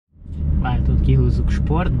váltót kihúzzuk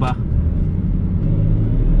sportba.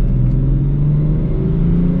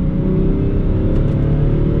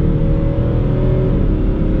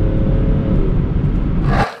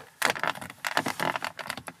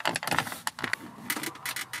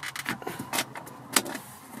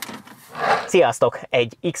 Sziasztok!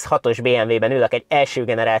 Egy X6-os BMW-ben ülök, egy első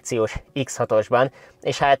generációs X6-osban,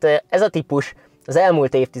 és hát ez a típus az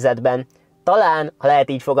elmúlt évtizedben talán, ha lehet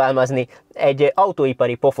így fogalmazni, egy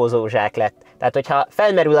autóipari pofozózsák lett. Tehát, hogyha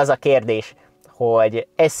felmerül az a kérdés, hogy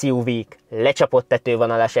SUV-k, lecsapott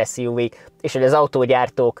tetővonalas SUV-k, és hogy az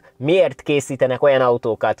autógyártók miért készítenek olyan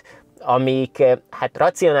autókat, amik hát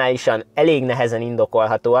racionálisan elég nehezen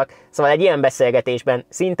indokolhatóak, szóval egy ilyen beszélgetésben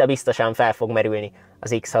szinte biztosan fel fog merülni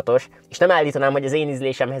az X6-os, és nem állítanám, hogy az én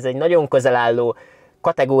ízlésemhez egy nagyon közel álló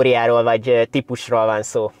kategóriáról vagy típusról van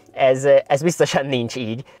szó. Ez biztosan nincs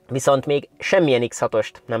így, viszont még semmilyen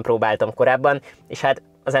X6-ost nem próbáltam korábban, és hát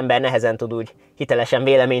az ember nehezen tud úgy hitelesen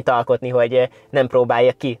véleményt alkotni, hogy nem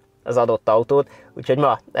próbálja ki az adott autót, úgyhogy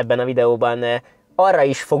ma ebben a videóban arra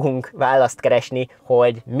is fogunk választ keresni,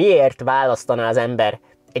 hogy miért választaná az ember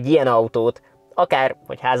egy ilyen autót, akár,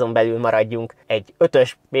 hogy házon belül maradjunk, egy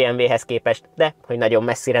 5-ös BMW-hez képest, de hogy nagyon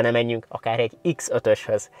messzire nem menjünk, akár egy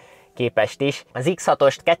X5-öshöz képest is. Az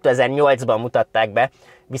X6-ost 2008-ban mutatták be,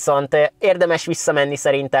 viszont érdemes visszamenni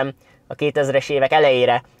szerintem a 2000-es évek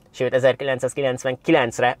elejére, sőt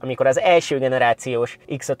 1999-re, amikor az első generációs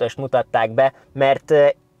X5-öst mutatták be, mert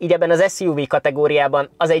így ebben az SUV kategóriában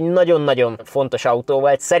az egy nagyon-nagyon fontos autó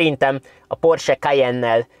volt. Szerintem a Porsche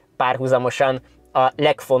Cayenne-nel párhuzamosan a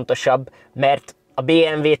legfontosabb, mert a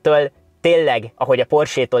BMW-től tényleg, ahogy a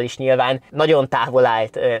Porsche-tól is nyilván, nagyon távol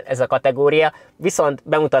állt ez a kategória, viszont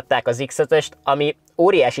bemutatták az X5-öst, ami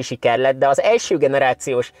óriási siker lett, de az első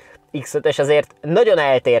generációs X5-ös azért nagyon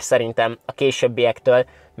eltér szerintem a későbbiektől,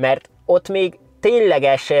 mert ott még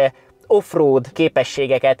tényleges off-road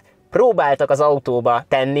képességeket próbáltak az autóba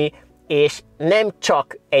tenni, és nem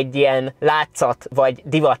csak egy ilyen látszat vagy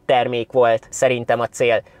divattermék volt szerintem a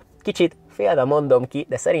cél. Kicsit félve mondom ki,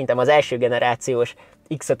 de szerintem az első generációs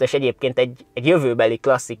X5-ös egyébként egy jövőbeli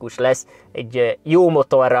klasszikus lesz, egy jó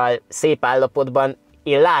motorral, szép állapotban.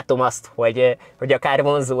 Én látom azt, hogy akár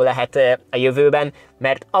vonzó lehet a jövőben,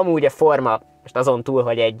 mert amúgy a forma, most azon túl,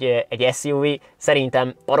 hogy egy SUV,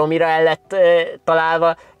 szerintem baromira el lett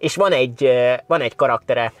találva, és van egy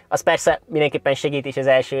karaktere. Az persze mindenképpen segít is az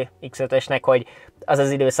első X5-ösnek, hogy az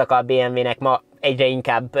az időszaka a BMW-nek ma egyre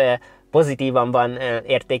inkább pozitívan van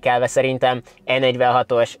értékelve szerintem.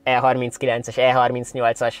 E46-os, E39-es,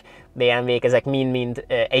 E38-as BMW-k, ezek mind-mind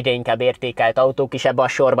egyre inkább értékelt autók, és ebbe a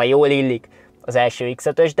sorba jól illik az első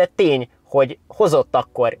X5-ös, de tény, hogy hozott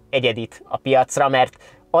akkor egyedit a piacra, mert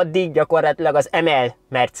addig gyakorlatilag az ML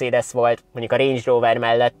Mercedes volt, mondjuk a Range Rover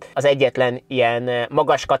mellett az egyetlen ilyen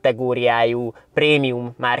magas kategóriájú,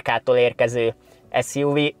 prémium márkától érkező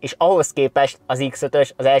SUV, és ahhoz képest az X5-ös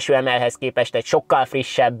az első ML-hez képest egy sokkal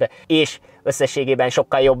frissebb és összességében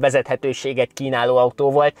sokkal jobb vezethetőséget kínáló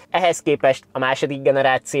autó volt. Ehhez képest a második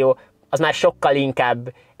generáció az már sokkal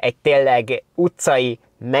inkább egy tényleg utcai,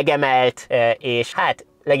 megemelt és hát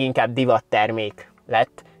leginkább divattermék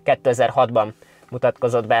lett. 2006-ban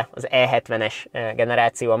mutatkozott be az E70-es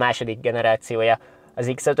generáció, a második generációja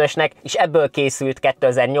az X5-ösnek, és ebből készült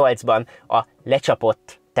 2008-ban a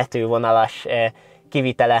lecsapott tetővonalas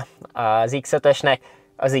kivitele az X5-ösnek,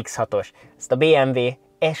 az X6-os. Ezt a BMW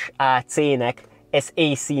SAC-nek,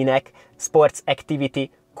 SAC-nek, Sports Activity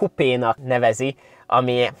Coupé-nak nevezi,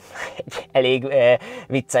 ami egy elég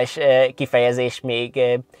vicces kifejezés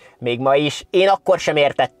még ma is. Én akkor sem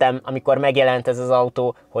értettem, amikor megjelent ez az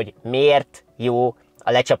autó, hogy miért jó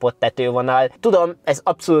a lecsapott tetővonal. Tudom, ez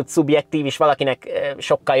abszolút szubjektív, és valakinek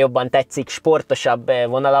sokkal jobban tetszik, sportosabb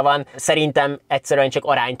vonala van. Szerintem egyszerűen csak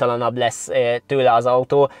aránytalanabb lesz tőle az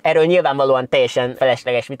autó. Erről nyilvánvalóan teljesen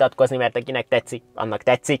felesleges vitatkozni, mert akinek tetszik, annak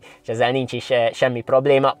tetszik, és ezzel nincs is semmi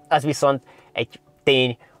probléma. Az viszont egy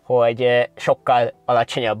tény, hogy sokkal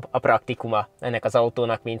alacsonyabb a praktikuma ennek az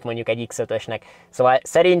autónak, mint mondjuk egy X5-ösnek. Szóval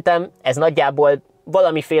szerintem ez nagyjából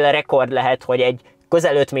valamiféle rekord lehet, hogy egy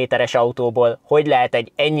közel 5 méteres autóból hogy lehet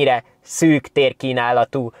egy ennyire szűk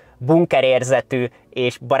térkínálatú, bunkerérzetű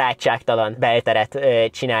és barátságtalan belteret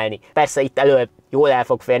csinálni. Persze itt elől jól el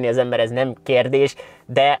fog férni az ember, ez nem kérdés,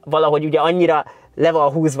 de valahogy ugye annyira le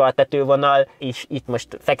van húzva a tetővonal, és itt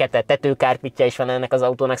most fekete tetőkárpitja is van ennek az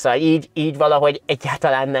autónak, szóval így valahogy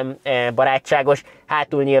egyáltalán nem barátságos.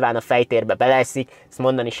 Hátul nyilván a fejtérbe beleeszik, ezt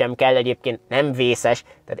mondani sem kell, egyébként nem vészes,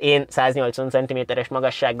 tehát én 180 cm-es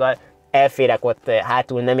magassággal elférek ott,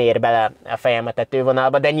 hátul nem ér bele a fejem a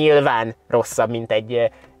tetővonalba, de nyilván rosszabb, mint egy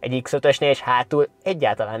X5-ösnél, és hátul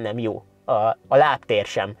egyáltalán nem jó a lábtér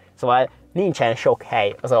sem. Szóval nincsen sok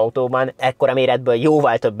hely az autóban, ekkora méretből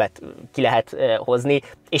jóval többet ki lehet hozni,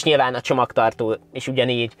 és nyilván a csomagtartó is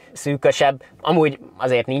ugyanígy szűkösebb. Amúgy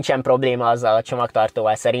azért nincsen probléma azzal a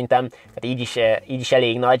csomagtartóval szerintem, hát így is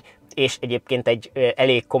elég nagy, és egyébként egy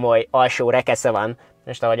elég komoly alsó rekesze van.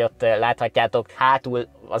 Most ahogy ott láthatjátok, hátul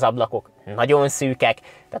az ablakok nagyon szűkek,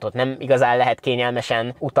 tehát ott nem igazán lehet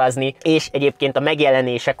kényelmesen utazni, és egyébként a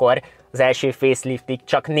megjelenésekor az első faceliftig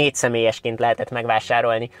csak 4 személyesként lehetett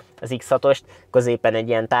megvásárolni az X6-ost, középen egy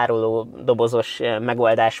ilyen tároló dobozos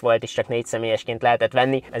megoldás volt, és csak 4 személyesként lehetett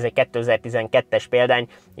venni. Ez egy 2012-es példány,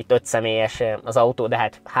 itt 5 személyes az autó, de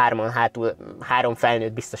hát 3-on hátul 3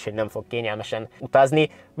 felnőtt biztos, hogy nem fog kényelmesen utazni.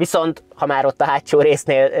 Viszont, ha már ott a hátsó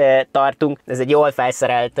résznél tartunk, ez egy jól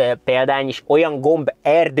felszerelt példány, és olyan gomb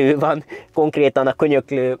erdő van konkrétan a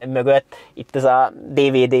könyöklő mögött. Itt ez a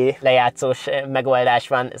DVD lejátszós megoldás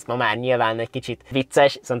van, ez ma már nyilván egy kicsit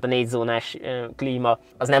vicces, viszont a 4 zónás klíma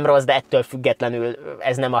az nem rossz, de ettől függetlenül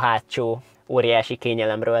ez nem a hátsó óriási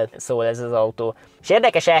kényelemről szól ez az autó. És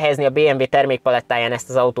érdekes elhelyezni a BMW termékpalettáján ezt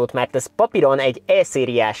az autót, mert ez papíron egy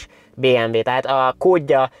E-szériás BMW, tehát a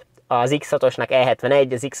kódja az X6-osnak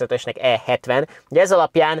E71, az X5-ösnek E70. Ugye ez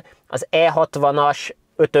alapján az E60-as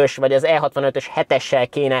 5-ös vagy az E65-ös 7-essel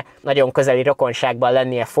kéne nagyon közeli rokonságban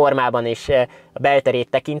lennie formában és a belterét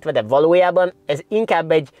tekintve, de valójában ez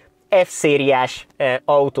inkább egy F-szériás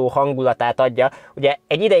autó hangulatát adja. Ugye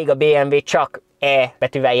egy ideig a BMW csak E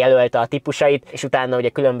betűvel jelölte a típusait, és utána ugye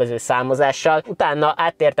különböző számozással. Utána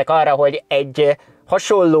áttértek arra, hogy egy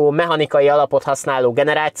hasonló mechanikai alapot használó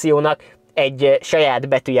generációnak egy saját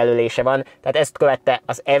betűjelölése van, tehát ezt követte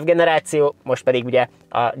az F generáció, most pedig ugye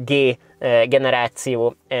a G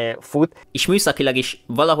generáció fut. És műszakilag is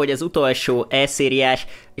valahogy az utolsó E-szériás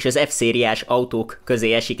és az F-szériás autók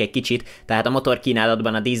közé esik egy kicsit, tehát a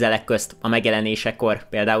motorkínálatban a dízelek közt a megjelenésekor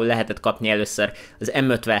például lehetett kapni először az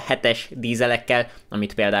M57-es dízelekkel,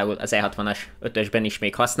 amit például az E60-as 5-ösben is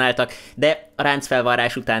még használtak, de a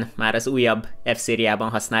ráncfelvarrás után már az újabb F-szériában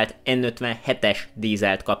használt N57-es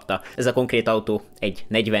dízelt kapta. Ez a konkrét autó egy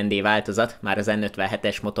 40D változat, már az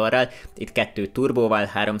N57-es motorral, itt 2 turbóval,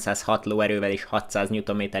 306 lóerővel és 600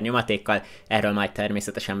 Nm nyomatékkal, erről majd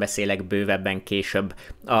természetesen beszélek bővebben később.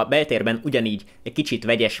 A beltérben ugyanígy egy kicsit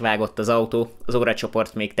vegyes vágott az autó, az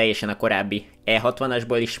óracsoport még teljesen a korábbi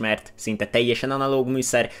E60-asból ismert, szinte teljesen analóg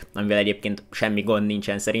műszer, amivel egyébként semmi gond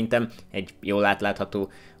nincsen szerintem, egy jól átlátható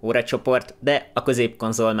óracsoport, de a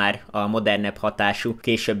középkonzol már a modernebb hatású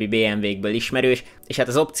későbbi BMW-kből ismerős, és hát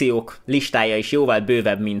az opciók listája is jóval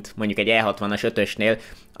bővebb, mint mondjuk egy E60-as 5-ösnél,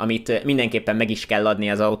 amit mindenképpen meg is kell adni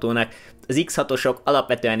az autónak. Az X6-osok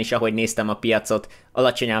alapvetően is, ahogy néztem a piacot,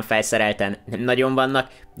 alacsonyan felszerelten nem nagyon vannak,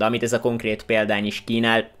 de amit ez a konkrét példány is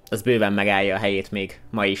kínál, az bőven megállja a helyét még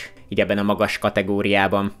ma is, így ebben a magas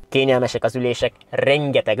kategóriában. Kényelmesek az ülések,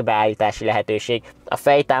 rengeteg beállítási lehetőség. A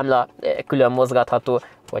fejtámla külön mozgatható,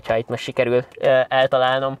 hogyha itt most sikerül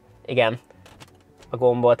eltalálnom. Igen, a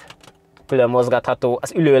gombot külön mozgatható,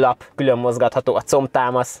 az ülőlap külön mozgatható, a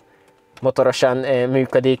combtámasz motorosan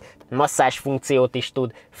működik, masszázs funkciót is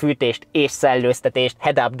tud, fűtést és szellőztetést,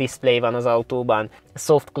 head-up display van az autóban,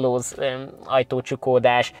 soft close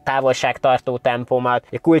ajtócsukódás, távolságtartó tempomat,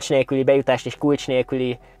 kulcs nélküli bejutást és kulcs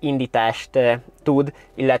nélküli indítást tud,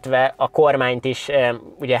 illetve a kormányt is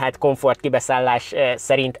ugye hát komfort kibeszállás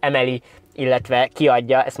szerint emeli, illetve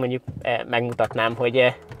kiadja, ezt mondjuk megmutatnám, hogy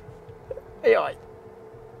jaj.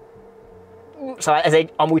 Szóval ez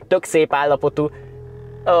egy amúgy tök szép állapotú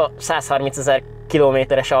 130 000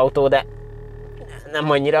 kilométeres autó, de nem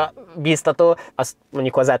annyira bíztató. Azt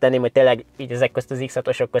mondjuk hozzátenném, hogy tényleg így ezek közt az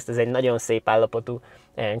X6-osok közt ez egy nagyon szép állapotú,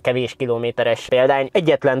 kevés kilométeres példány.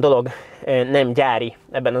 Egyetlen dolog nem gyári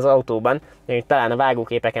ebben az autóban, hogy talán a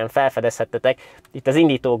vágóképeken felfedezhettetek, itt az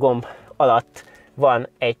indító gomb alatt van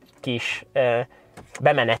egy kis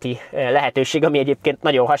bemeneti lehetőség, ami egyébként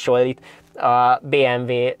nagyon hasonlít a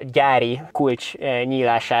BMW gyári kulcs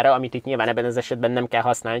nyílására, amit itt nyilván ebben az esetben nem kell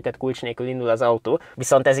használni, tehát kulcs nélkül indul az autó.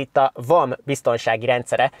 Viszont ez itt a VAM biztonsági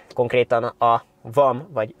rendszere, konkrétan a VAM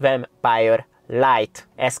vagy Vampire Light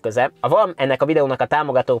eszköze. A VAM ennek a videónak a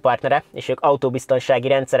támogató partnere, és ők autóbiztonsági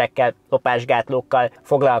rendszerekkel, lopásgátlókkal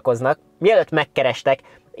foglalkoznak. Mielőtt megkerestek,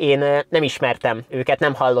 én nem ismertem őket,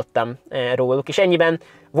 nem hallottam róluk, és ennyiben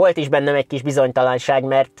volt is bennem egy kis bizonytalanság,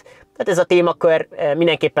 mert tehát ez a témakör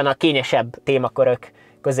mindenképpen a kényesebb témakörök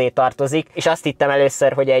közé tartozik, és azt hittem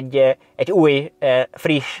először, hogy egy új,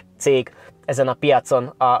 friss cég ezen a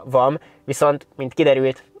piacon a VAM, viszont, mint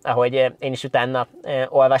kiderült, ahogy én is utána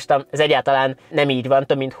olvastam, ez egyáltalán nem így van,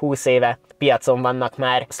 több mint 20 éve piacon vannak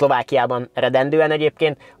már, Szlovákiában eredendően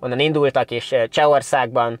egyébként, onnan indultak, és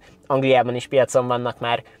Csehországban, Angliában is piacon vannak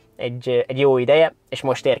már egy jó ideje, és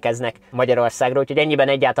most érkeznek Magyarországról, úgyhogy ennyiben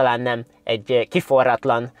egyáltalán nem egy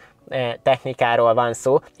kiforratlan technikáról van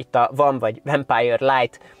szó. Itt a VAM vagy Vampire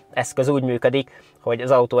Light eszköz úgy működik, hogy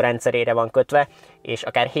az autó rendszerére van kötve, és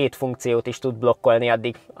akár 7 funkciót is tud blokkolni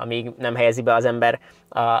addig, amíg nem helyezi be az ember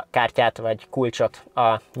a kártyát vagy kulcsot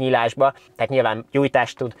a nyílásba. Tehát nyilván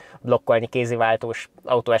gyújtást tud blokkolni kéziváltós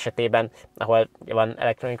autó esetében, ahol van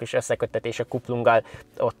elektronikus összeköttetés a kuplunggal,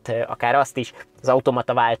 ott akár azt is, az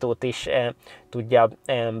automata váltót is tudja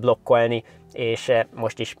blokkolni, és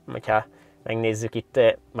most is, hogyha megnézzük, itt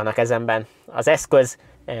van a kezemben az eszköz,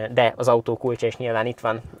 de az autó kulcsa is nyilván itt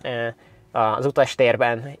van az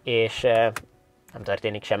utastérben, és nem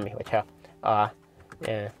történik semmi, hogyha a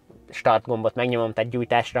start gombot megnyomom, tehát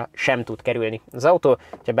gyújtásra sem tud kerülni az autó.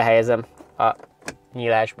 Ha behelyezem a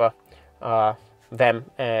nyílásba a VAM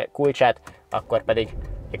kulcsát, akkor pedig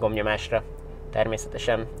egy gombnyomásra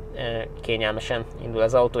természetesen kényelmesen indul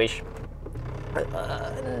az autó is.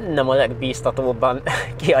 Nem a legbíztatóbban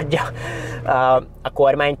kiadja a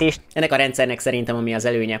kormányt is. Ennek a rendszernek szerintem ami az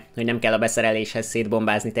előnye, hogy nem kell a beszereléshez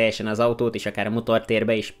szétbombázni teljesen az autót, és akár a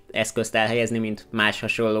motortérbe is eszközt elhelyezni, mint más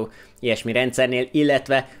hasonló ilyesmi rendszernél,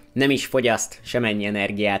 illetve nem is fogyaszt semennyi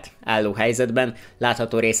energiát álló helyzetben,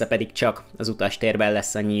 látható része pedig csak az utastérben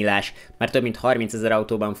lesz a nyílás. Már több mint 30 000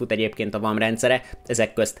 autóban fut egyébként a VAM rendszere,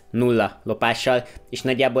 ezek közt 0 lopással, és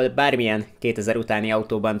nagyjából bármilyen 2000 utáni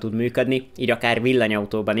autóban tud működni, így akár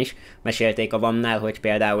villanyautóban is. Mesélték a VAM-nál, hogy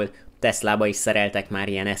például Teslába is szereltek már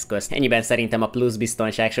ilyen eszközt. Ennyiben szerintem a plusz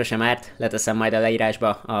biztonság sosem árt, leteszem majd a leírásba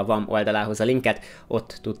a VAM oldalához a linket,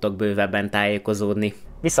 ott tudtok bővebben tájékozódni.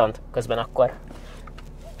 Viszont közben akkor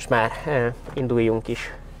most már induljunk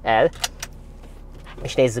is el,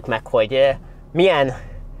 és nézzük meg, hogy milyen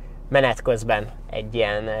menet közben egy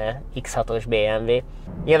ilyen X6-os BMW.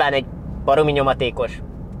 Nyilván egy baromi nyomatékos,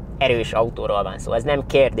 erős autóról van szó, ez nem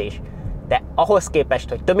kérdés, de ahhoz képest,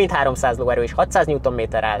 hogy több mint 300 lóerő és 600 Nm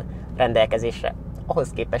áll rendelkezésre, ahhoz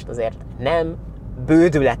képest azért nem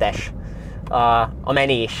bődületes a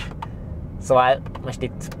menés. Szóval most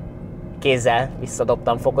itt kézzel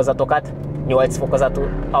visszadobtam fokozatokat, 8 fokozatú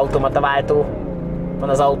automata váltó van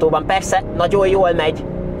az autóban. Persze, nagyon jól megy,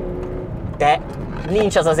 de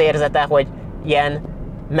nincs az az érzete, hogy ilyen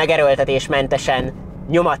megerőltetésmentesen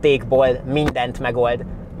nyomatékból mindent megold,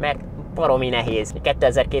 mert baromi nehéz.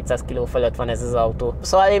 2200 kg fölött van ez az autó.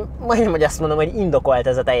 Szóval én majdnem, hogy azt mondom, hogy indokolt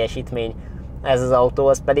ez a teljesítmény ez az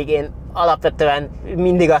autóhoz, pedig én alapvetően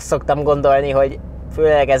mindig azt szoktam gondolni, hogy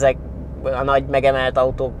főleg ezek a nagy megemelt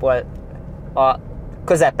autókból a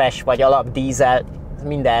közepes vagy alap dízel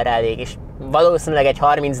mindenre elég, és valószínűleg egy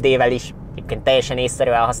 30D-vel is egyébként teljesen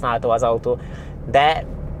észszerűen használható az autó, de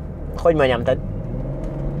hogy mondjam, tehát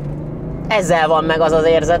ezzel van meg az az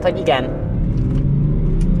érzet, hogy igen.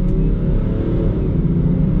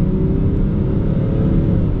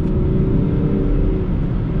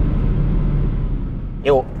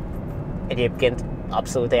 Jó, egyébként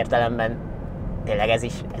abszolút értelemben tényleg ez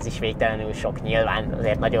is végtelenül sok nyilván,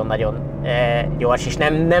 azért nagyon-nagyon gyors, és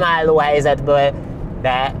nem álló helyzetből,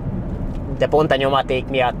 de pont a nyomaték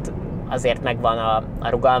miatt azért megvan a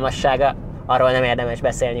rugalmassága. Arról nem érdemes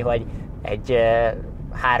beszélni, hogy egy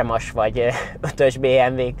 3-as vagy 5-ös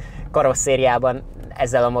BMW karosszériában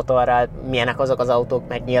ezzel a motorral milyenek azok az autók,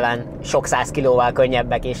 meg nyilván sok 100 kilóval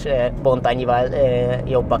könnyebbek és pont annyival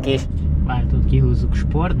jobbak is. Váltót kihúzzuk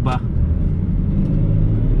sportba.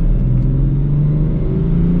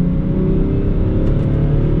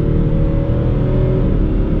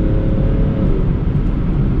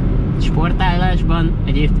 Sportállásban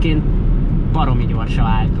egyébként baromi gyors a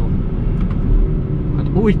váltó.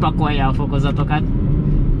 Úgy pakolja a fokozatokat,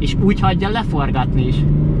 és úgy hagyja leforgatni is.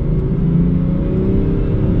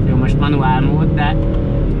 Jó, most manuál mód, de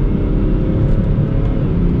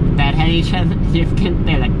terhelésen egyébként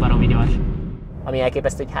tényleg baromi gyors. Ami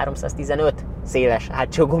elképesztő, hogy 315 széles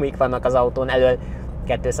hátsó gumik vannak az autón, elől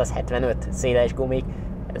 275 széles gumik.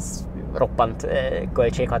 Ez roppant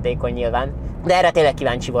költséghatékony nyilván. De erre tényleg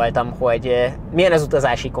kíváncsi voltam, hogy milyen az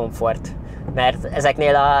utazási komfort. Mert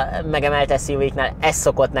ezeknél a megemelt SUV-knál ez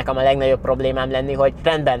szokott nekem a legnagyobb problémám lenni, hogy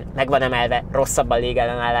rendben meg van emelve, rosszabb a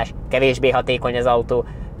légellenállás, kevésbé hatékony az autó,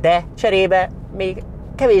 de cserébe még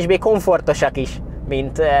kevésbé komfortosak is,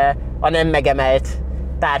 mint a nem megemelt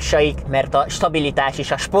társaik, mert a stabilitás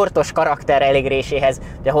és a sportos karakter eléréséhez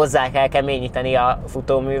ugye hozzá kell keményíteni a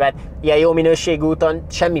futóművet. Ilyen jó minőségű úton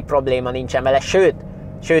semmi probléma nincsen vele,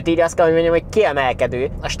 sőt így azt kell, hogy mondjam, hogy kiemelkedő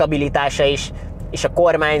a stabilitása is, és a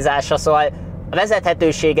kormányzása, szóval a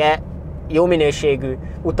vezethetősége jó minőségű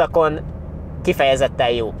utakon kifejezetten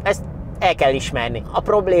jó. Ezt el kell ismerni. A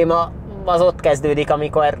probléma az ott kezdődik,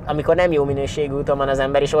 amikor nem jó minőségű úton van az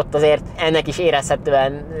ember, és ott azért ennek is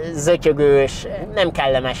érezhetően zötyögős, nem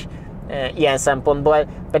kellemes ilyen szempontból.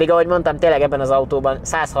 Pedig ahogy mondtam, tényleg ebben az autóban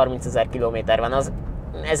 130 000 kilométer van.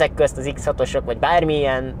 Ezek közt az X6-osok, vagy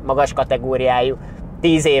bármilyen magas kategóriájú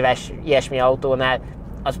 10 éves ilyesmi autónál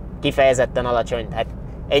az kifejezetten alacsony. Tehát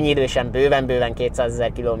ennyi idősen bőven 200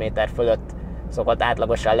 000 kilométer fölött szokott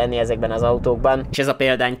átlagosan lenni ezekben az autókban. És ez a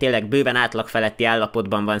példány tényleg bőven átlag feletti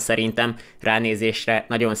állapotban van szerintem, ránézésre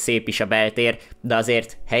nagyon szép is a beltér, de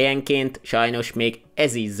azért helyenként sajnos még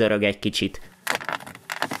ez is zörög egy kicsit.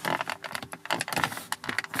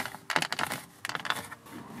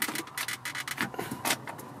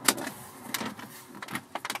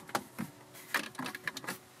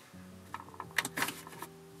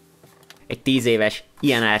 Egy 10 éves,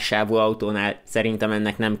 ilyen ársávú autónál szerintem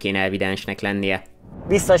ennek nem kéne evidensnek lennie.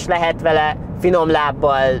 Biztos lehet vele finom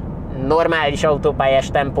lábbal, normális autópályás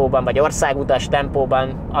tempóban, vagy országutas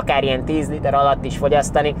tempóban, akár ilyen 10 liter alatt is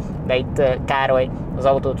fogyasztani, de itt Károly, az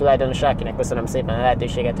autó tulajdonosa, akinek köszönöm szépen a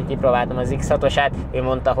lehetőséget, hogy kipróbáltam az X6-osát, ő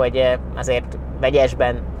mondta, hogy azért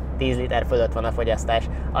vegyesben 10 liter fölött van a fogyasztás,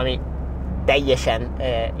 ami teljesen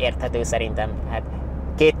érthető szerintem. Hát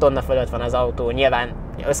 2 tonna fölött van az autó, nyilván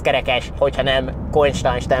összkerekes, hogyha nem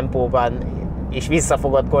konstans tempóban és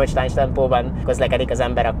visszafogott konstans tempóban közlekedik az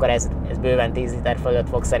ember, akkor ez bőven 10 liter fölött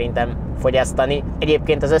fog szerintem fogyasztani.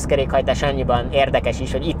 Egyébként az összkerékhajtás annyiban érdekes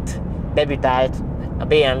is, hogy itt debütált a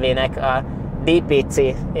BMW-nek a DPC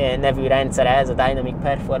nevű rendszere, ez a Dynamic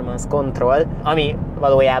Performance Control, ami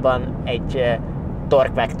valójában egy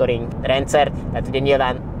torque vectoring rendszer, tehát ugye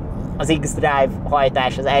nyilván az X-Drive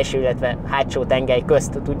hajtás az első, illetve hátsó tengely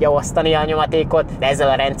közt tudja osztani a nyomatékot, de ezzel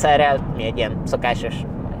a rendszerrel, mi egy ilyen szokásos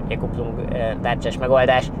Kupplung tárcsás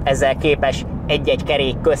megoldás, ezzel képes egy-egy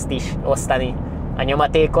kerék közt is osztani a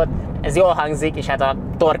nyomatékot. Ez jól hangzik, és hát a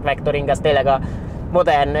torque vectoring az tényleg a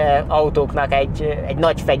modern autóknak egy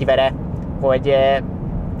nagy fegyvere, hogy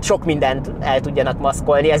sok mindent el tudjanak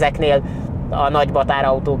maszkolni. Ezeknél a nagy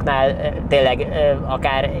batárautóknál tényleg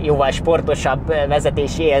akár jóval sportosabb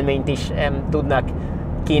vezetési élményt is tudnak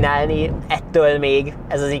kínálni. Ettől még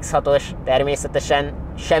ez az X6-os természetesen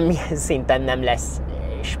semmilyen szinten nem lesz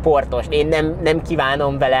sportos. Én nem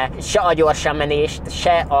kívánom vele se a gyorsan menést,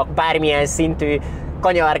 se a bármilyen szintű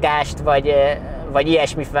kanyargást, vagy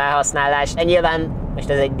ilyesmi felhasználást. Nyilván most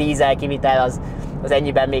ez egy dízel kivitel, az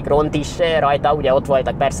ennyiben még ront is rajta, ugye ott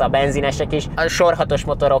voltak persze a benzinesek is. A sorhatos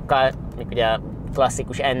motorokkal, még ugye a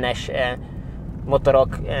klasszikus N-es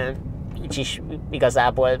motorok, így is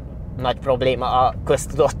igazából nagy probléma a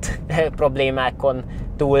köztudott problémákon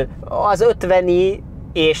túl. Az 50i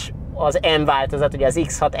és az M változat, ugye az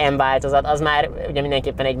X6 M változat, az már ugye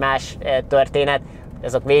mindenképpen egy más történet,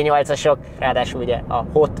 azok V8-asok, ráadásul ugye a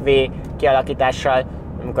Hot V kialakítással,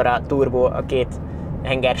 amikor a turbo a két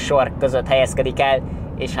henger sor között helyezkedik el,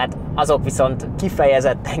 és hát azok viszont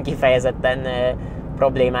kifejezetten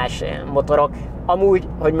problémás motorok. Amúgy,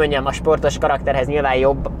 hogy mondjam, a sportos karakterhez nyilván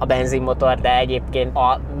jobb a benzinmotor, de egyébként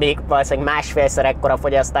még valószínűleg másfélszer ekkora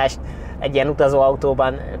fogyasztást egy ilyen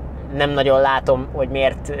utazóautóban nem nagyon látom, hogy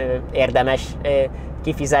miért érdemes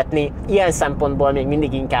kifizetni. Ilyen szempontból még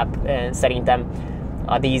mindig inkább szerintem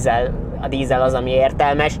a dízel az, ami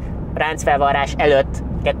értelmes. Ráncfelvarrás előtt,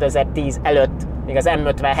 2010 előtt még az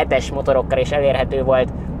M57-es motorokkal is elérhető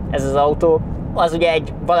volt ez az autó. Az ugye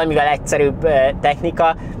egy valamivel egyszerűbb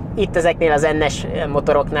technika. Itt ezeknél az N-es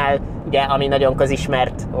motoroknál, ugye, ami nagyon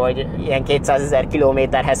közismert, hogy ilyen 200 000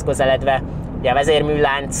 kilométerhez közeledve ugye a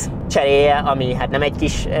vezérműlánc cseréje, ami hát nem egy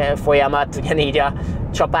kis folyamat, ugyanígy a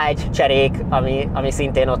csapágy cserék, ami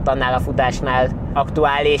szintén ott annál a futásnál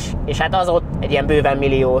aktuális, és hát az ott egy ilyen bőven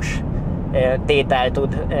milliós tétel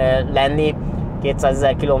tud lenni 200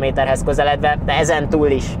 000 kilométerhez közeledve, de ezen túl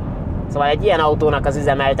is. Szóval egy ilyen autónak az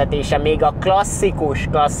üzemeltetése még a klasszikus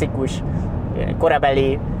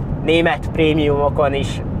korabeli német prémiumokon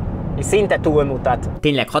is szinte túlmutat.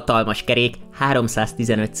 Tényleg hatalmas kerék,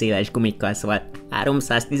 315 széles gumikkal, szóval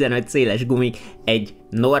 315 széles gumik egy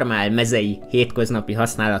normál mezei, hétköznapi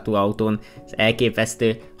használatú autón, az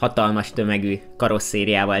elképesztő, hatalmas tömegű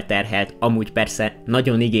karosszériával terhelt, amúgy persze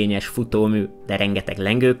nagyon igényes futómű, de rengeteg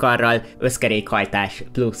lengőkarral, összkerékhajtás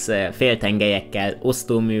plusz féltengelyekkel,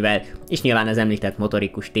 osztóművel, és nyilván az említett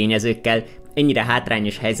motorikus tényezőkkel. Ennyire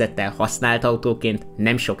hátrányos helyzettel használt autóként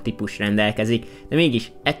nem sok típus rendelkezik, de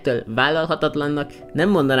mégis ettől vállalhatatlannak nem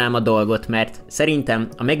mondanám a dolgot, mert szerintem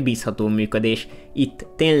a megbízható működés itt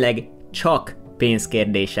tényleg csak pénz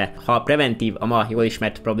kérdése. Ha preventív, a ma jól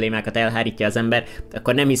ismert problémákat elhárítja az ember,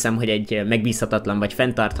 akkor nem hiszem, hogy egy megbízhatatlan vagy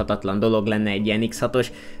fenntarthatatlan dolog lenne egy ilyen X6-os,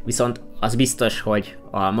 viszont az biztos, hogy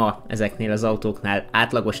a ma ezeknél az autóknál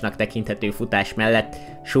átlagosnak tekinthető futás mellett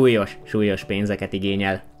súlyos pénzeket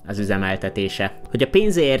igényel az üzemeltetése. Hogy a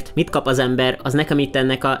pénzért mit kap az ember, az nekem itt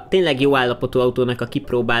ennek a tényleg jó állapotú autónak a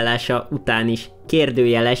kipróbálása után is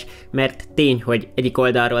kérdőjeles, mert tény, hogy egyik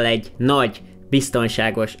oldalról egy nagy,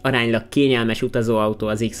 biztonságos, aránylag kényelmes utazóautó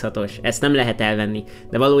az X6-os, ezt nem lehet elvenni,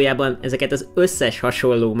 de valójában ezeket az összes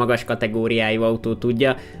hasonló magas kategóriájú autó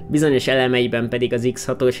tudja, bizonyos elemeiben pedig az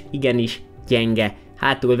X6-os igenis gyenge.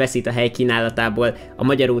 Hátul veszít a helykínálatából, a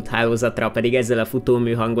magyar úthálózatra pedig ezzel a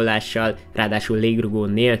futómű hangolással, ráadásul légrugó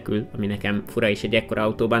nélkül, ami nekem fura is egy ekkora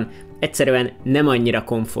autóban, egyszerűen nem annyira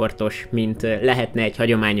komfortos, mint lehetne egy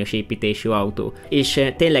hagyományos építésű autó. És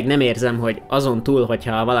tényleg nem érzem, hogy azon túl,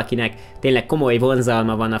 hogyha valakinek tényleg komoly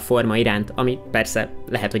vonzalma van a forma iránt, ami persze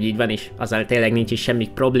lehet, hogy így van is, azzal tényleg nincs is semmi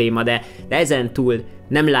probléma, de ezen túl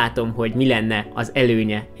nem látom, hogy mi lenne az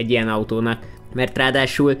előnye egy ilyen autónak, mert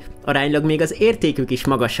ráadásul aránylag még az értékük is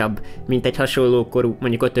magasabb, mint egy hasonló korú,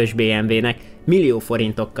 mondjuk 5-ös BMW-nek, millió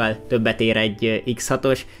forintokkal többet ér egy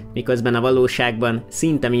X6-os, miközben a valóságban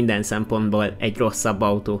szinte minden szempontból egy rosszabb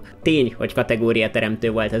autó. Tény, hogy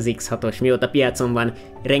kategóriateremtő volt az X6-os, mióta piacon van,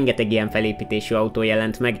 rengeteg ilyen felépítésű autó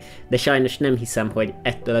jelent meg, de sajnos nem hiszem, hogy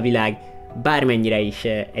ettől a világ bármennyire is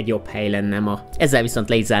egy jobb hely lenne ma. Ezzel viszont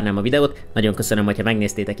le is zárnám a videót, nagyon köszönöm, hogyha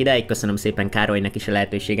megnéztétek idáig, köszönöm szépen Károlynak is a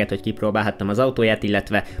lehetőséget, hogy kipróbálhattam az autóját,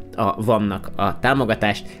 illetve a VAM-nak a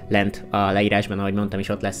támogatást, lent a leírásban, ahogy mondtam is,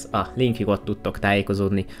 ott lesz a linkjük, ott tudtok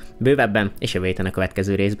tájékozódni bővebben, és jövő héten a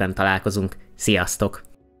következő részben találkozunk. Sziasztok!